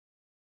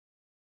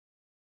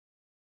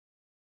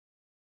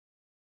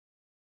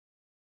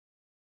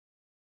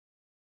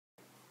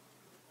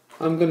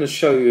I'm going to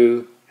show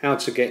you how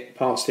to get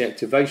past the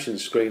activation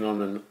screen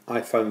on an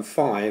iPhone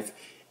 5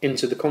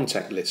 into the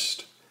contact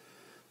list.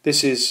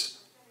 This is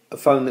a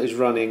phone that is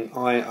running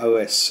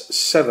iOS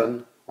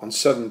 7 on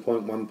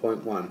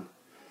 7.1.1.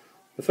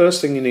 The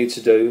first thing you need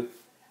to do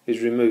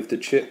is remove the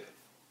chip,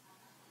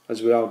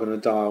 as we are going to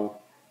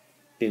dial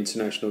the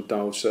international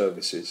dial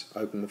services.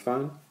 Open the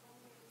phone,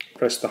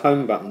 press the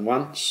home button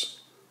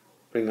once,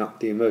 bring up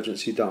the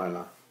emergency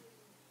dialer.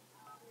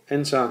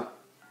 Enter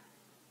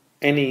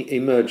any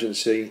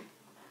emergency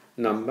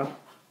number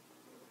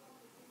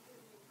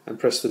and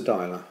press the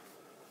dialer.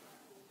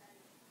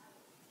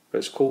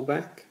 Press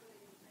callback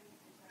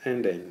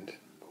and end.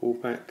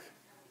 Callback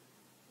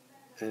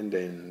and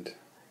end.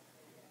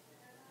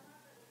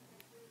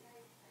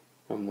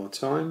 One more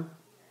time.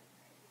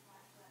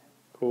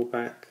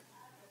 Callback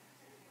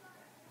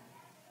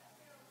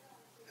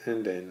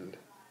and end.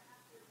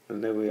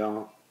 And there we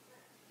are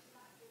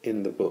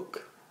in the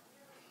book.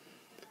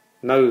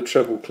 No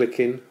treble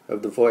clicking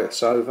of the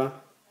voice over.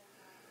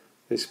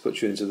 This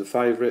puts you into the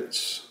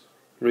favourites,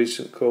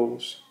 recent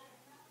calls,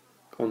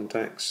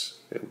 contacts.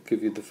 It will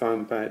give you the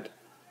phone pad,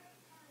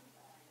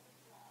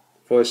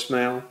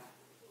 voicemail.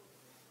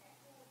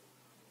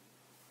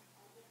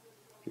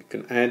 You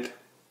can add,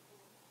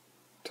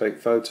 take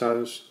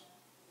photos.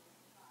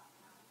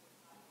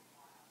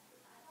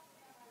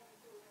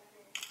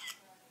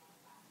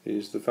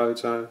 Use the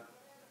photo.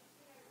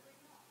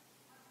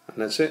 And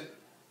that's it.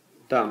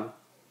 Done.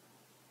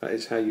 That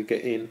is how you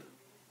get in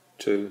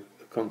to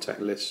the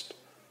contact list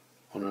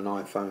on an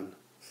iPhone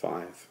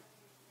 5.